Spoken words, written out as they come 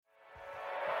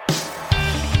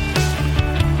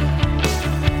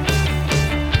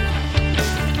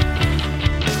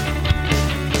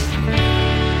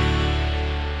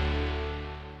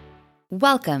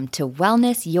Welcome to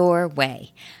Wellness Your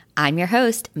Way. I'm your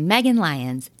host, Megan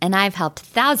Lyons, and I've helped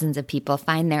thousands of people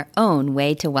find their own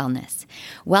way to wellness.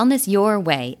 Wellness Your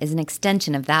Way is an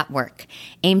extension of that work,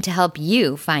 aimed to help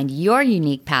you find your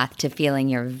unique path to feeling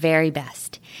your very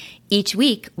best. Each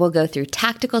week, we'll go through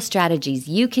tactical strategies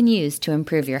you can use to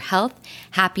improve your health,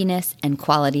 happiness, and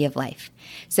quality of life.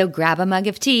 So grab a mug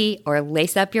of tea or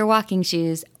lace up your walking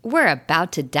shoes. We're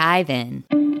about to dive in.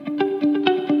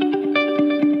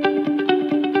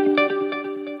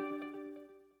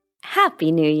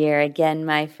 Happy New Year again,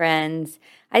 my friends.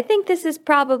 I think this is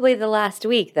probably the last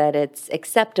week that it's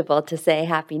acceptable to say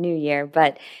Happy New Year,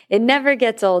 but it never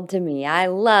gets old to me. I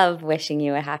love wishing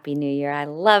you a Happy New Year. I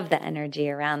love the energy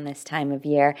around this time of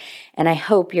year, and I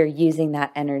hope you're using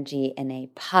that energy in a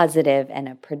positive and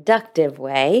a productive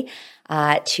way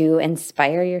to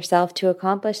inspire yourself to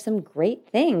accomplish some great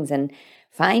things and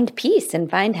find peace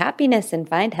and find happiness and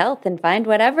find health and find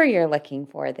whatever you're looking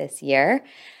for this year.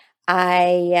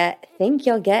 I think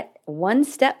you'll get one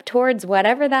step towards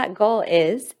whatever that goal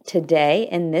is today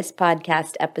in this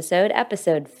podcast episode,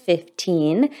 episode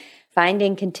 15,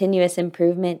 Finding Continuous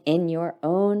Improvement in Your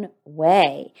Own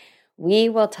Way. We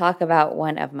will talk about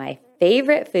one of my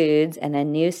favorite foods and a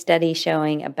new study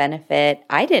showing a benefit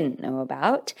I didn't know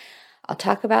about. I'll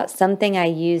talk about something I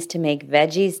use to make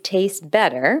veggies taste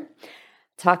better.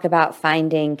 Talk about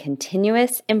finding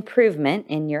continuous improvement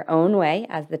in your own way,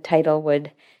 as the title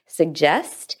would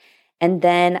suggest, and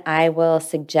then I will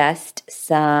suggest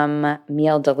some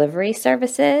meal delivery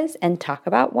services and talk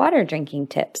about water drinking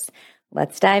tips.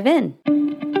 Let's dive in.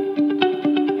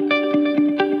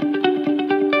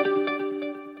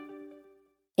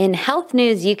 In health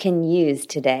news you can use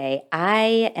today,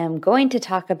 I am going to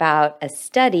talk about a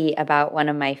study about one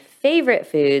of my favorite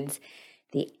foods,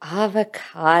 the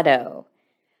avocado.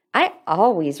 I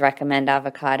always recommend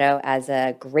avocado as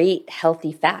a great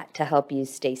healthy fat to help you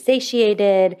stay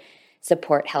satiated,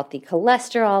 support healthy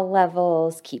cholesterol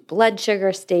levels, keep blood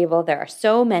sugar stable. There are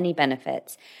so many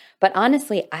benefits. But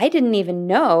honestly, I didn't even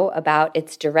know about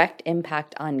its direct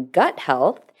impact on gut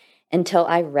health until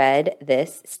I read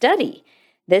this study.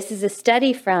 This is a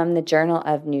study from the Journal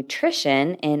of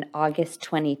Nutrition in August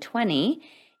 2020,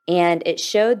 and it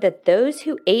showed that those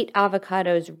who ate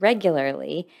avocados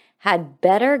regularly had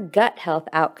better gut health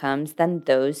outcomes than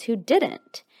those who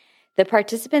didn't. The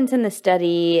participants in the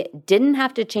study didn't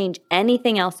have to change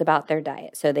anything else about their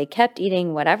diet, so they kept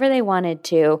eating whatever they wanted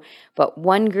to, but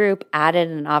one group added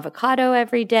an avocado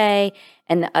every day,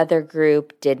 and the other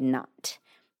group did not.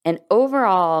 And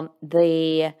overall,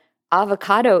 the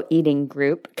avocado eating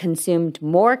group consumed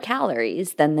more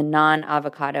calories than the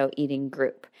non-avocado eating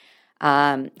group.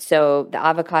 So the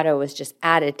avocado was just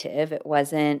additive. It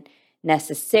wasn't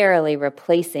necessarily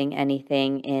replacing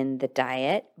anything in the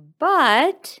diet,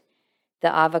 but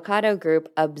the avocado group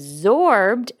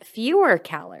absorbed fewer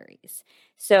calories.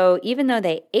 So even though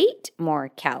they ate more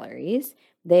calories,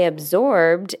 they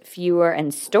absorbed fewer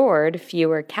and stored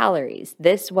fewer calories.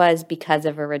 This was because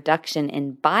of a reduction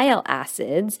in bile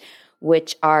acids,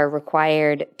 which are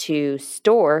required to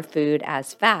store food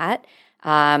as fat.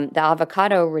 The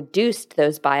avocado reduced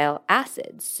those bile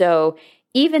acids. So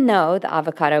even though the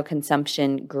avocado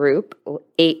consumption group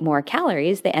ate more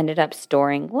calories, they ended up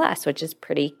storing less, which is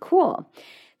pretty cool.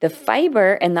 The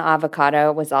fiber in the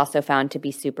avocado was also found to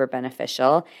be super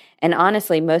beneficial. And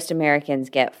honestly, most Americans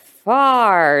get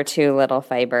far too little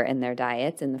fiber in their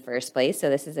diets in the first place, so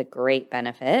this is a great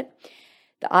benefit.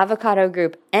 The avocado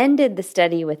group ended the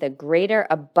study with a greater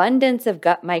abundance of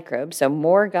gut microbes, so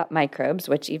more gut microbes,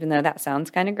 which even though that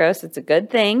sounds kind of gross, it's a good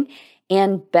thing,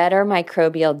 and better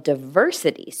microbial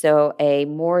diversity, so a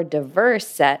more diverse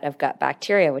set of gut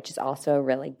bacteria, which is also a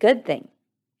really good thing.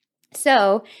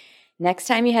 So next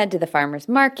time you head to the farmer's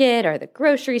market or the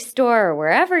grocery store or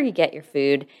wherever you get your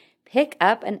food, pick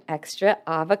up an extra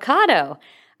avocado.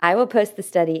 I will post the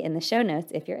study in the show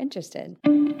notes if you're interested.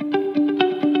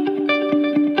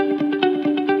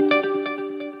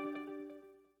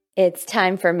 It's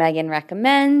time for Megan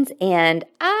Recommends, and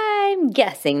I'm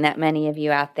guessing that many of you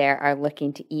out there are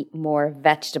looking to eat more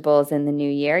vegetables in the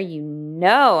new year. You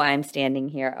know I'm standing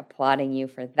here applauding you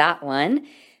for that one.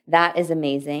 That is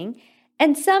amazing.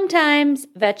 And sometimes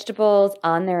vegetables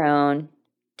on their own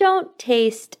don't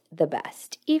taste the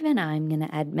best. Even I'm going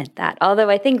to admit that. Although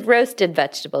I think roasted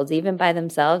vegetables, even by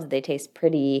themselves, they taste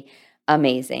pretty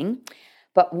amazing.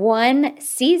 But one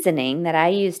seasoning that I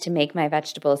use to make my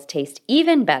vegetables taste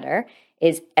even better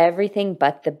is everything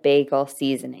but the bagel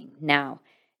seasoning. Now,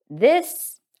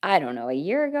 this, I don't know, a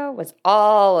year ago was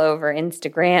all over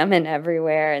Instagram and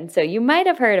everywhere. And so you might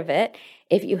have heard of it.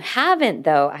 If you haven't,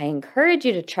 though, I encourage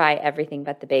you to try Everything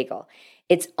But the Bagel.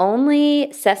 It's only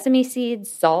sesame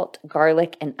seeds, salt,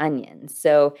 garlic, and onions.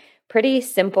 So pretty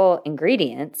simple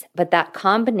ingredients, but that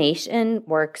combination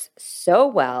works so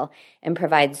well and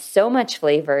provides so much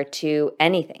flavor to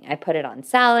anything. I put it on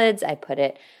salads. I put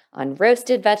it on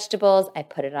roasted vegetables. I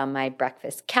put it on my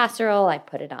breakfast casserole. I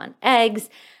put it on eggs.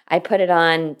 I put it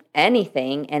on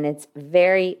anything, and it's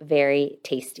very, very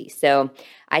tasty. So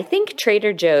I think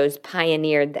Trader Joe's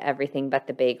pioneered the Everything But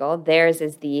the Bagel. Theirs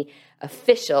is the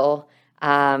official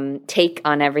take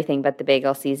on Everything But the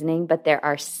Bagel seasoning, but there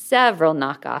are several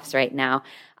knockoffs right now.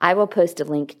 I will post a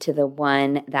link to the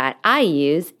one that I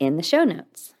use in the show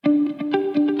notes.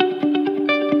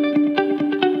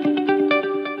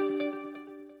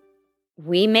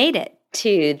 We made it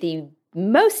to the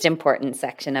most important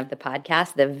section of the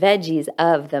podcast, the veggies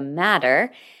of the matter.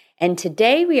 And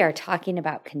today we are talking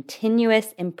about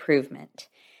continuous improvement.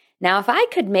 Now, if I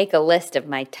could make a list of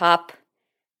my top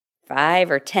 5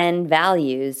 or 10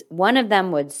 values, one of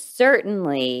them would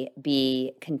certainly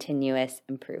be continuous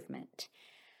improvement.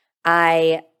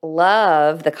 I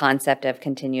love the concept of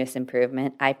continuous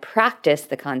improvement. I practice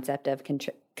the concept of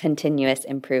continuous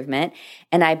improvement,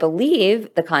 and I believe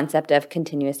the concept of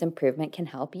continuous improvement can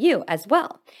help you as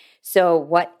well. So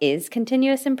what is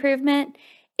continuous improvement?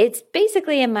 It's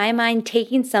basically, in my mind,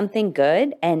 taking something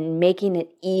good and making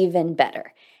it even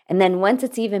better. And then once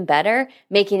it's even better,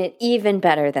 making it even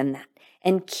better than that.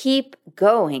 And keep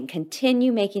going.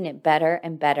 Continue making it better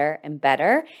and better and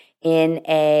better in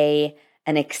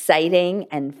an exciting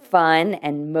and fun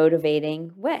and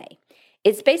motivating way.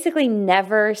 It's basically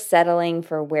never settling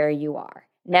for where you are,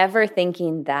 never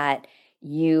thinking that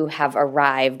you have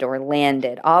arrived or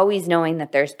landed, always knowing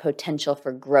that there's potential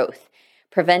for growth,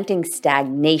 preventing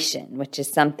stagnation, which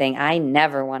is something I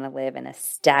never want to live in a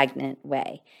stagnant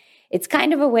way. It's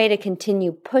kind of a way to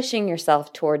continue pushing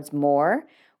yourself towards more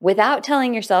without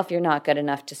telling yourself you're not good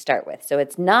enough to start with. So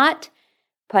it's not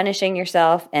punishing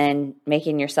yourself and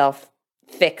making yourself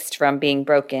fixed from being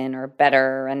broken or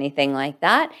better or anything like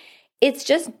that. It's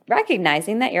just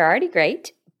recognizing that you're already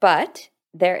great, but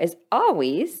there is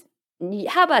always,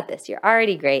 how about this? You're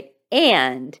already great,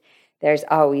 and there's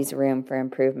always room for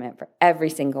improvement for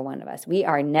every single one of us. We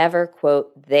are never,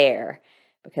 quote, there,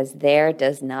 because there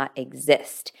does not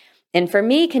exist. And for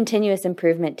me, continuous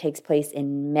improvement takes place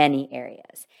in many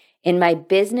areas. In my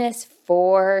business,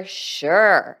 for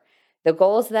sure. The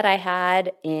goals that I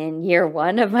had in year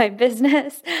 1 of my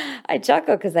business, I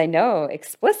chuckle because I know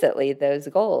explicitly those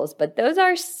goals, but those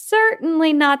are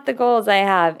certainly not the goals I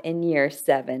have in year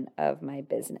 7 of my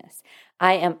business.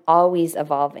 I am always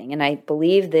evolving, and I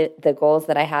believe that the goals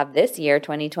that I have this year,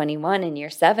 2021, in year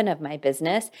 7 of my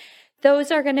business, those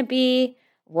are going to be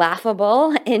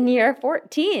laughable in year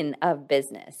 14 of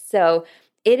business. So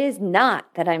it is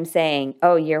not that I'm saying,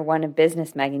 oh, year 1 of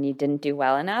business, Megan, you didn't do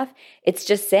well enough. It's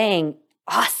just saying,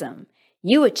 awesome,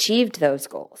 you achieved those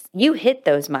goals. You hit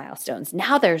those milestones.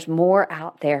 Now there's more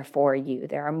out there for you.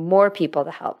 There are more people to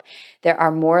help. There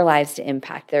are more lives to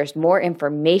impact. There's more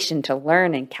information to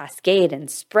learn and cascade and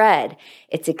spread.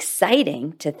 It's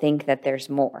exciting to think that there's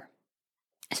more.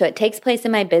 So it takes place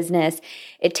in my business.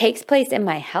 It takes place in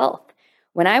my health.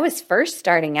 When I was first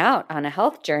starting out on a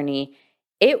health journey,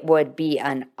 it would be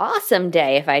an awesome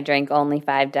day if I drank only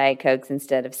 5 Diet Cokes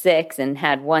instead of 6 and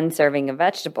had 1 serving of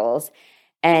vegetables.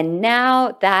 And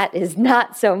now that is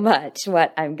not so much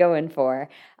what I'm going for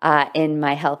in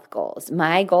my health goals.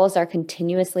 My goals are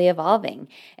continuously evolving,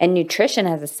 and nutrition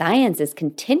as a science is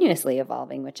continuously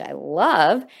evolving, which I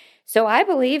love. So I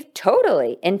believe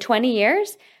totally in 20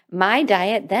 years, my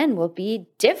diet then will be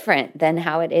different than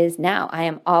how it is now. I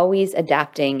am always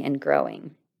adapting and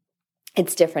growing.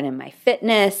 It's different in my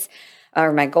fitness,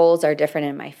 or my goals are different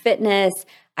in my fitness.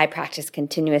 I practice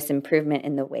continuous improvement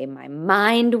in the way my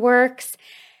mind works.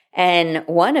 And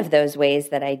one of those ways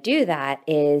that I do that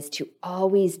is to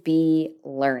always be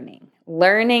learning.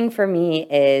 Learning for me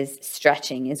is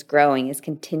stretching, is growing, is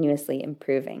continuously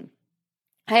improving.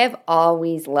 I have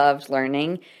always loved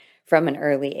learning from an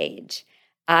early age.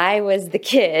 I was the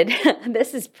kid,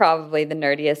 this is probably the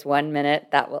nerdiest 1 minute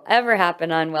that will ever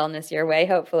happen on Wellness Your Way,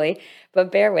 hopefully,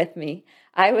 but bear with me.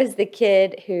 I was the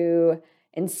kid who,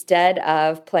 instead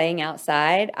of playing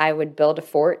outside, I would build a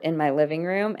fort in my living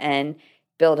room and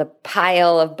build a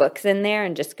pile of books in there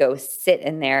and just go sit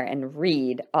in there and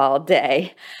read all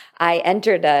day. I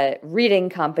entered a reading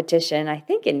competition, I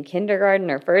think in kindergarten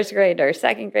or first grade or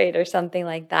second grade or something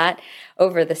like that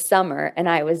over the summer, and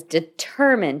I was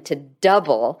determined to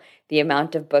double the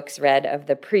amount of books read of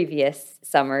the previous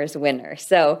summer's winner.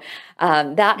 So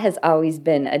that has always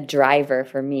been a driver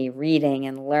for me, reading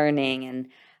and learning. And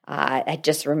I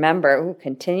just remember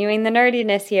continuing the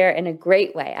nerdiness here in a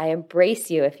great way. I embrace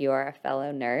you if you are a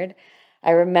fellow nerd.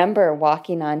 I remember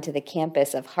walking onto the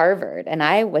campus of Harvard, and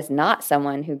I was not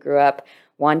someone who grew up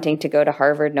wanting to go to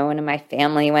Harvard. No one in my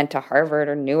family went to Harvard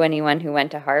or knew anyone who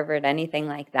went to Harvard, anything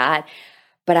like that.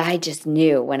 But I just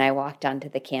knew when I walked onto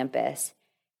the campus,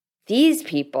 these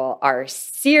people are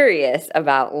serious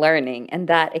about learning. And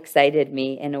that excited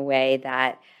me in a way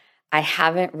that I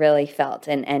haven't really felt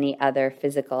in any other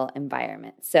physical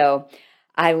environment. So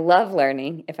I love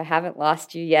learning. If I haven't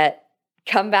lost you yet,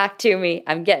 come back to me.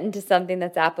 I'm getting to something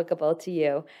that's applicable to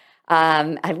you.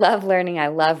 I love learning. I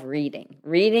love reading.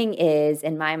 Reading is,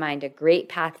 in my mind, a great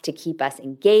path to keep us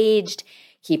engaged,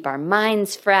 keep our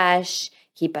minds fresh,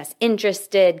 keep us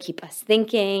interested, keep us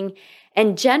thinking.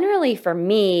 And generally for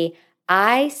me,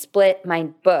 I split my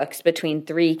books between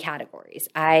 3 categories.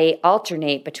 I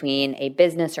alternate between a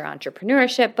business or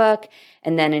entrepreneurship book,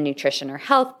 and then a nutrition or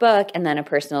health book, and then a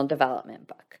personal development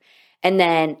book. And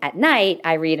then at night,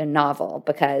 I read a novel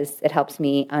because it helps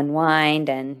me unwind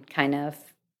and kind of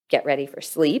get ready for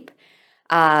sleep.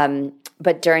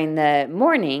 But during the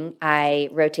morning, I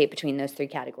rotate between those 3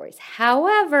 categories.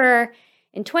 However,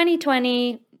 in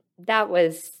 2020, that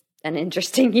was an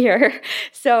interesting year.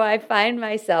 So I found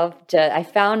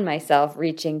myself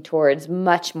reaching towards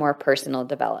much more personal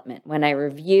development. When I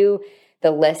review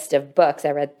the list of books,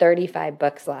 I read 35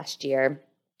 books last year.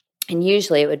 And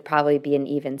usually it would probably be an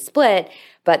even split,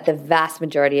 but the vast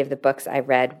majority of the books I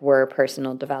read were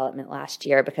personal development last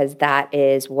year because that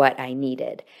is what I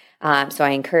needed. So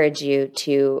I encourage you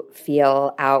to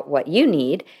feel out what you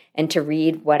need and to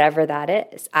read whatever that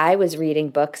is. I was reading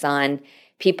books on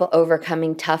people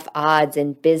overcoming tough odds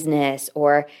in business,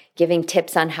 or giving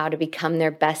tips on how to become their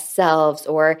best selves,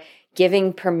 or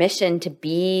giving permission to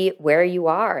be where you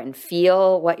are and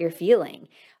feel what you're feeling.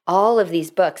 All of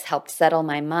these books helped settle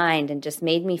my mind and just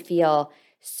made me feel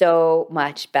so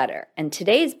much better. And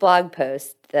today's blog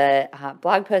post, the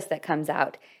blog post that comes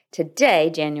out today,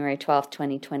 January 12th,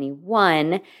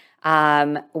 2021,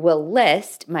 will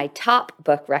list my top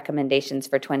book recommendations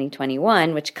for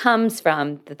 2021, which comes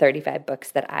from the 35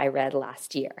 books that I read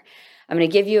last year. I'm going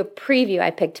to give you a preview.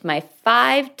 I picked my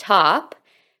 5 top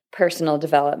personal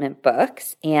development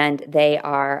books, and they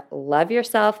are Love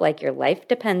Yourself Like Your Life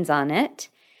Depends on It,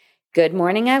 Good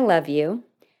Morning, I Love You,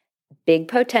 Big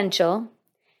Potential,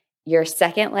 Your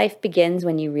Second Life Begins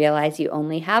When You Realize You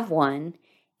Only Have One,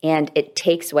 and It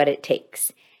Takes What It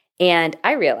Takes. And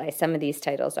I realize some of these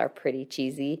titles are pretty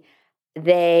cheesy.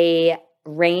 They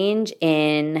range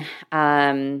in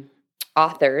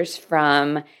authors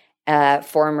from a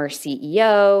former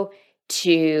CEO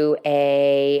to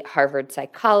a Harvard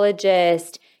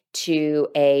psychologist to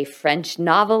a French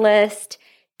novelist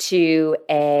to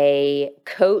a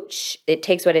coach. It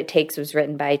Takes What It Takes was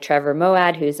written by Trevor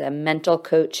Moawad, who's a mental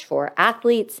coach for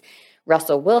athletes.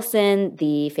 Russell Wilson,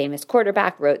 the famous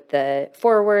quarterback, wrote the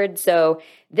foreword. So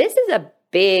this is a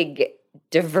big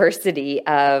diversity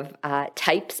of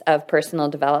types of personal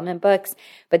development books,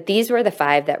 but these were the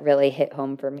 5 that really hit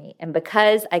home for me. And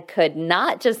because I could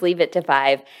not just leave it to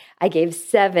 5, I gave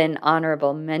 7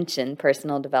 honorable mention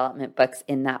personal development books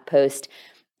in that post.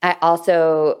 I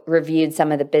also reviewed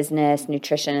some of the business,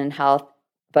 nutrition, and health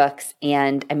books,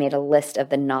 and I made a list of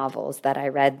the novels that I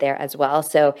read there as well.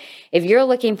 So if you're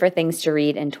looking for things to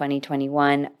read in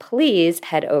 2021, please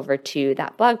head over to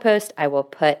that blog post. I will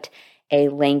put a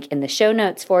link in the show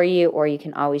notes for you, or you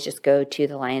can always just go to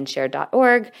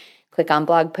thelionshare.org, click on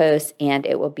blog posts, and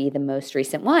it will be the most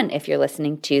recent one if you're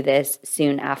listening to this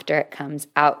soon after it comes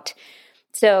out.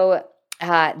 So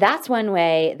that's one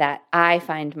way that I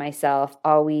find myself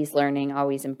always learning,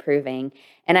 always improving.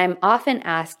 And I'm often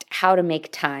asked how to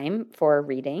make time for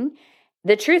reading.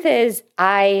 The truth is,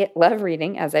 I love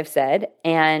reading, as I've said.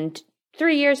 And 4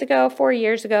 years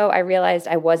ago, I realized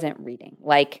I wasn't reading.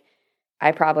 Like,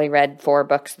 I probably read 4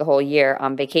 books the whole year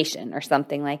on vacation or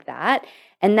something like that.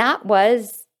 And that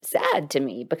was sad to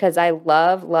me because I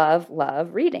love, love,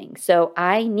 love reading. So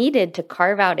I needed to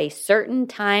carve out a certain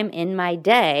time in my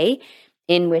day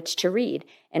in which to read.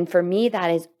 And for me,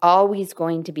 that is always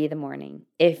going to be the morning.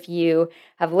 If you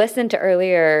have listened to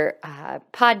earlier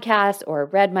podcasts or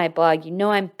read my blog, you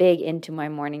know I'm big into my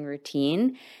morning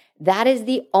routine. That is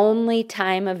the only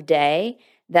time of day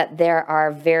that there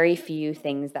are very few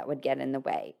things that would get in the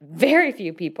way. Very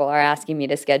few people are asking me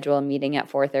to schedule a meeting at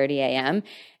 4:30 a.m.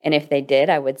 And if they did,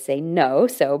 I would say no.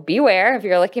 So beware, if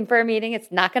you're looking for a meeting,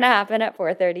 it's not going to happen at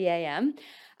 4:30 a.m.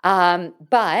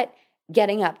 But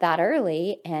getting up that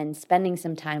early and spending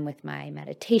some time with my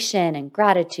meditation and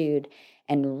gratitude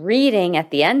and reading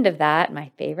at the end of that,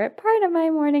 my favorite part of my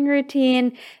morning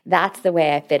routine, that's the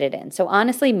way I fit it in. So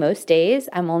honestly, most days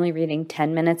I'm only reading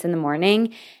 10 minutes in the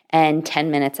morning and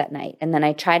 10 minutes at night. And then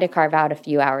I try to carve out a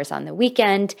few hours on the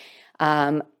weekend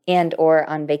and or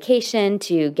on vacation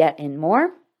to get in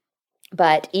more.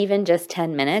 But even just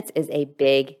 10 minutes is a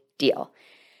big deal.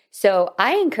 So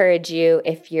I encourage you,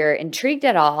 if you're intrigued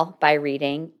at all by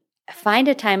reading, find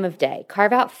a time of day,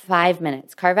 carve out 5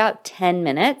 minutes, carve out 10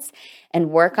 minutes, and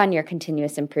work on your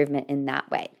continuous improvement in that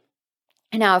way.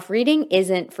 Now, if reading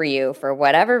isn't for you for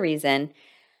whatever reason,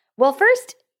 well,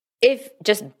 first, if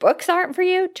just books aren't for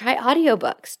you, try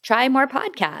audiobooks, try more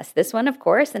podcasts. This one, of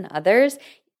course, and others.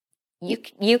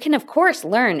 You can, of course,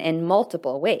 learn in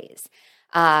multiple ways.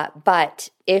 But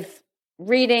if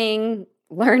reading,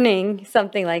 learning,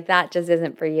 something like that just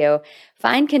isn't for you,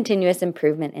 find continuous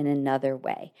improvement in another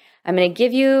way. I'm going to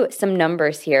give you some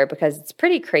numbers here because it's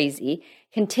pretty crazy.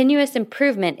 Continuous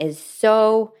improvement is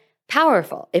so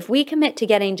powerful. If we commit to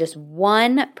getting just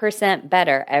 1%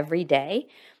 better every day,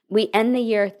 we end the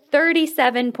year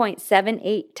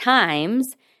 37.78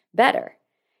 times better.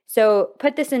 So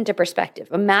put this into perspective.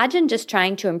 Imagine just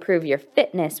trying to improve your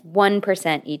fitness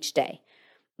 1% each day.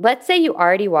 Let's say you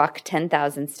already walk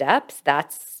 10,000 steps.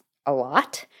 That's a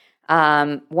lot.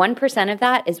 1% of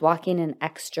that is walking an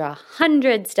extra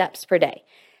 100 steps per day.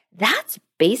 That's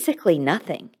basically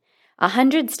nothing.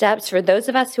 100 steps, for those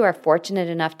of us who are fortunate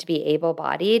enough to be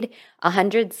able-bodied,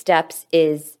 100 steps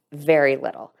is very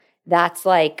little. That's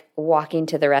like walking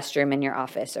to the restroom in your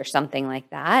office or something like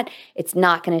that. It's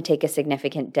not going to take a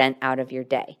significant dent out of your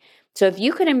day. So if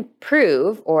you could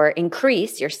improve or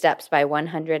increase your steps by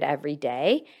 100 every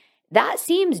day, that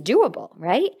seems doable,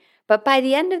 right? But by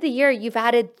the end of the year, you've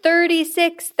added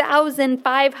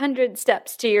 36,500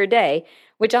 steps to your day,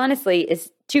 which honestly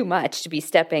is too much to be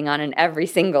stepping on an every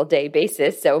single day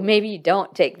basis. So maybe you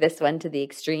don't take this one to the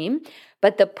extreme.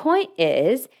 But the point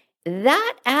is,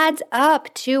 that adds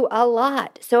up to a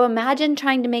lot. So imagine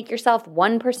trying to make yourself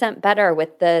 1% better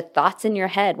with the thoughts in your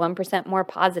head, 1% more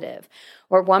positive,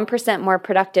 or 1% more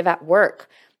productive at work,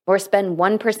 or spend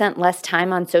 1% less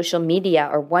time on social media,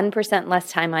 or 1%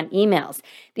 less time on emails.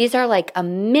 These are like a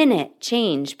minute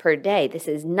change per day. This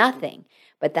is nothing,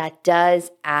 but that does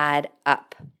add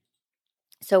up.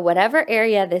 So whatever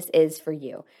area this is for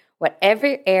you,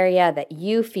 whatever area that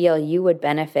you feel you would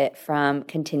benefit from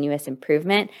continuous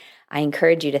improvement, I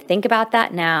encourage you to think about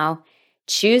that now.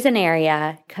 Choose an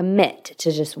area, commit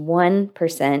to just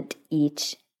 1%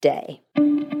 each day.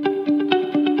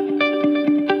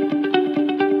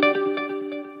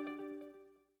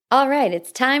 All right,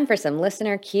 it's time for some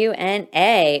listener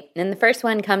Q&A. And the first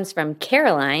one comes from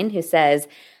Caroline, who says,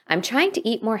 I'm trying to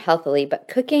eat more healthily, but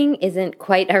cooking isn't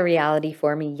quite a reality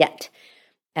for me yet.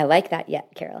 I like that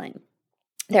yet, Caroline.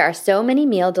 There are so many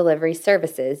meal delivery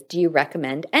services. Do you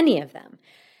recommend any of them?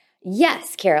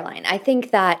 Yes, Caroline. I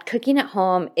think that cooking at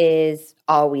home is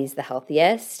always the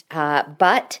healthiest,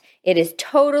 but it is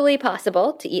totally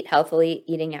possible to eat healthily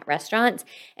eating at restaurants,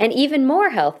 and even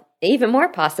more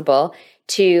possible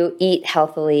to eat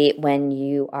healthily when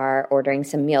you are ordering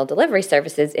some meal delivery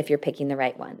services if you're picking the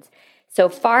right ones. So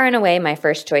far and away, my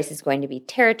first choice is going to be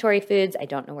Territory Foods. I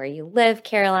don't know where you live,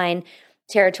 Caroline.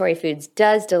 Territory Foods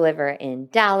does deliver in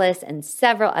Dallas and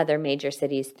several other major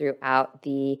cities throughout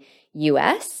the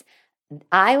U.S.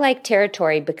 I like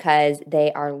Territory because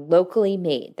they are locally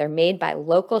made. They're made by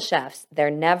local chefs.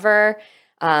 They're never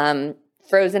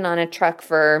frozen on a truck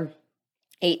for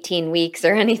 18 weeks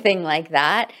or anything like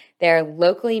that. They're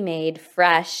locally made,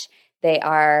 fresh. They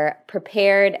are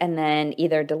prepared and then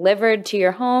either delivered to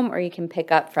your home or you can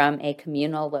pick up from a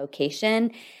communal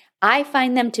location. I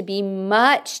find them to be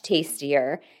much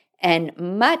tastier and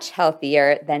much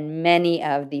healthier than many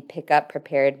of the pickup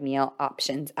prepared meal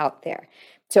options out there.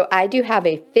 So I do have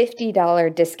a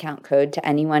 $50 discount code to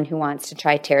anyone who wants to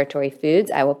try Territory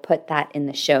Foods. I will put that in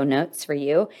the show notes for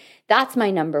you. That's my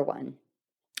number one.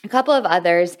 A couple of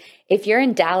others, if you're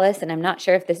in Dallas, and I'm not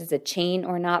sure if this is a chain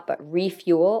or not, but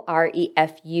Refuel,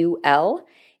 REFUL,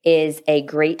 is a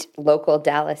great local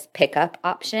Dallas pickup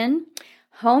option.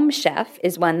 Home Chef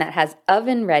is one that has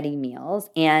oven-ready meals,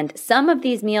 and some of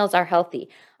these meals are healthy.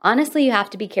 Honestly, you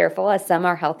have to be careful as some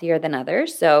are healthier than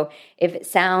others. So if it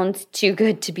sounds too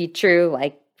good to be true,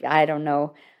 like, I don't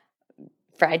know,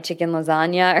 fried chicken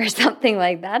lasagna or something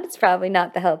like that, it's probably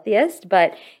not the healthiest.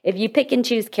 But if you pick and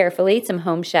choose carefully, some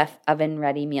Home Chef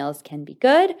oven-ready meals can be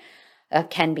good,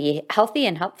 can be healthy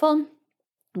and helpful.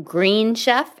 Green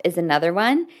Chef is another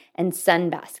one, and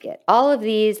Sunbasket. All of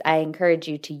these, I encourage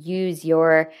you to use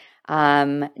your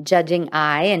judging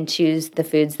eye and choose the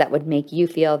foods that would make you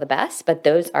feel the best, but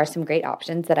those are some great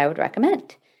options that I would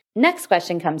recommend. Next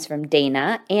question comes from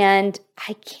Dana, and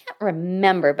I can't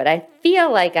remember, but I feel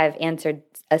like I've answered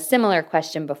a similar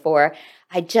question before.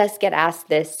 I just get asked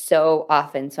this so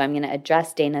often, so I'm going to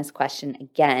address Dana's question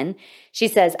again. She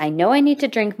says, I know I need to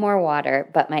drink more water,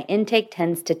 but my intake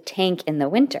tends to tank in the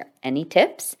winter. Any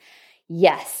tips?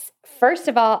 Yes. First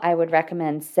of all, I would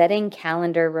recommend setting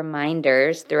calendar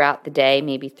reminders throughout the day,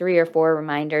 maybe 3 or 4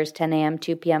 reminders, 10 a.m.,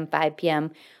 2 p.m., 5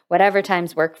 p.m., whatever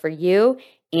times work for you.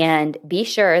 And be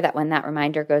sure that when that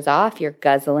reminder goes off, you're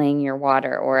guzzling your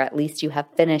water, or at least you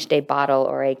have finished a bottle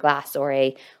or a glass or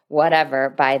a whatever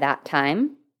by that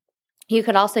time. You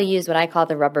could also use what I call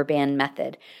the rubber band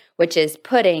method, which is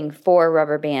putting 4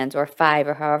 rubber bands or 5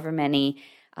 or however many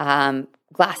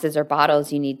glasses or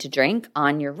bottles you need to drink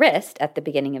on your wrist at the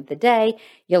beginning of the day.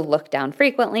 You'll look down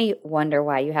frequently, wonder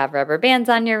why you have rubber bands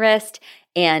on your wrist,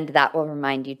 and that will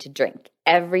remind you to drink.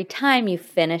 Every time you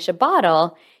finish a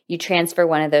bottle, you transfer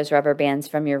one of those rubber bands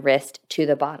from your wrist to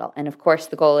the bottle. And of course,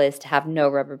 the goal is to have no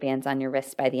rubber bands on your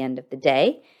wrist by the end of the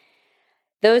day.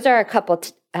 Those are a couple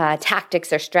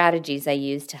tactics or strategies I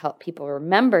use to help people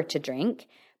remember to drink.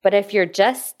 But if you're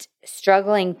just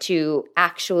struggling to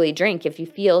actually drink, if you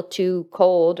feel too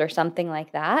cold or something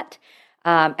like that,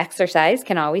 exercise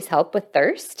can always help with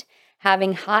thirst.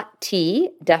 Having hot tea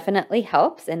definitely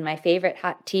helps. And my favorite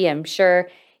hot tea, I'm sure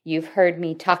you've heard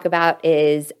me talk about,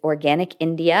 is Organic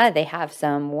India. They have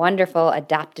some wonderful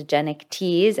adaptogenic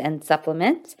teas and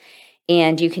supplements.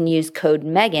 And you can use code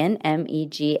MEGAN,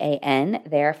 MEGAN,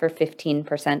 there for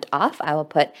 15% off. I will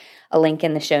put a link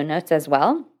in the show notes as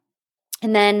well.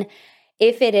 And then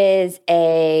if it is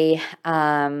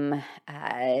an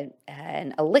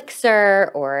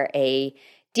elixir or a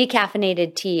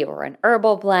decaffeinated tea or an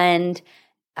herbal blend,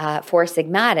 Four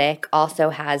Sigmatic also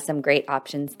has some great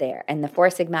options there. And the Four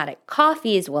Sigmatic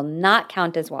coffees will not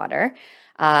count as water,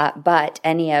 but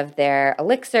any of their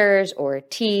elixirs or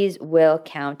teas will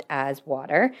count as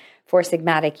water. Four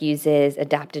Sigmatic uses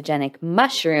adaptogenic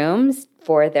mushrooms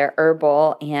for their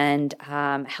herbal and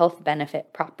health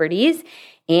benefit properties.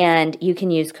 And you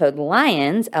can use code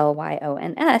LYONS,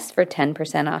 LYONS, for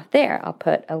 10% off there. I'll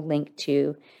put a link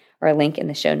in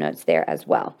the show notes there as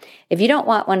well. If you don't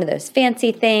want one of those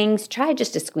fancy things, try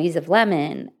just a squeeze of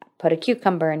lemon, put a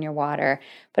cucumber in your water,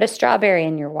 put a strawberry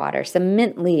in your water, some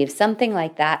mint leaves, something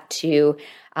like that to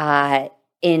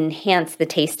enhance the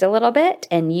taste a little bit,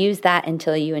 and use that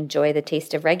until you enjoy the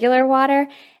taste of regular water,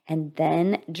 and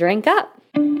then drink up.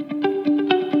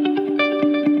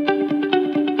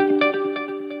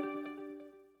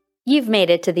 You've made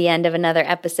it to the end of another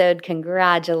episode.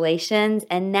 Congratulations.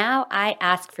 And now I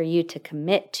ask for you to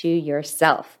commit to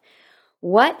yourself.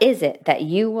 What is it that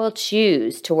you will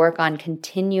choose to work on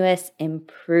continuous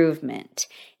improvement?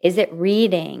 Is it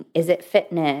reading? Is it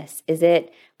fitness? Is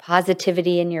it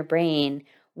positivity in your brain?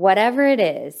 Whatever it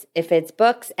is, if it's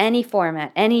books, any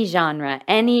format, any genre,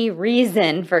 any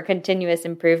reason for continuous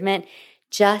improvement,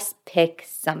 just pick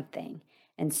something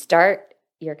and start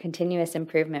your continuous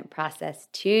improvement process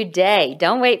today.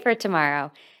 Don't wait for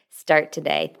tomorrow. Start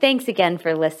today. Thanks again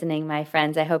for listening, my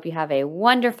friends. I hope you have a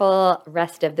wonderful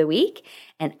rest of the week,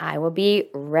 and I will be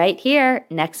right here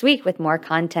next week with more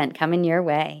content coming your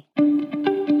way.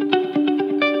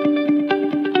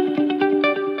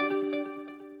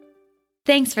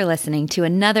 Thanks for listening to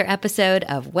another episode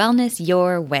of Wellness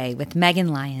Your Way with Megan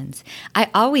Lyons. I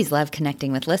always love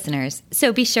connecting with listeners,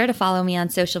 so be sure to follow me on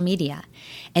social media.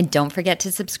 And don't forget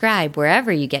to subscribe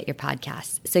wherever you get your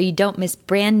podcasts so you don't miss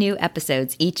brand new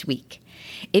episodes each week.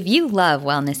 If you love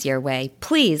Wellness Your Way,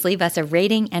 please leave us a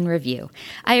rating and review.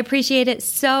 I appreciate it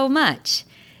so much.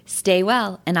 Stay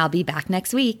well, and I'll be back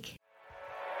next week.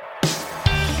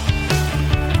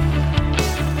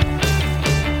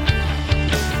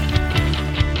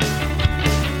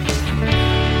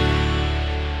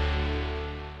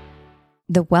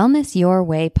 The Wellness Your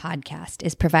Way podcast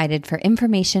is provided for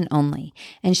information only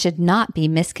and should not be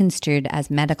misconstrued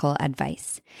as medical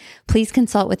advice. Please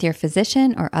consult with your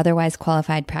physician or otherwise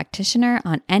qualified practitioner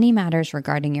on any matters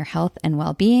regarding your health and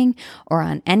well-being, or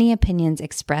on any opinions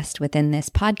expressed within this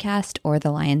podcast or the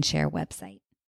Lionshare website.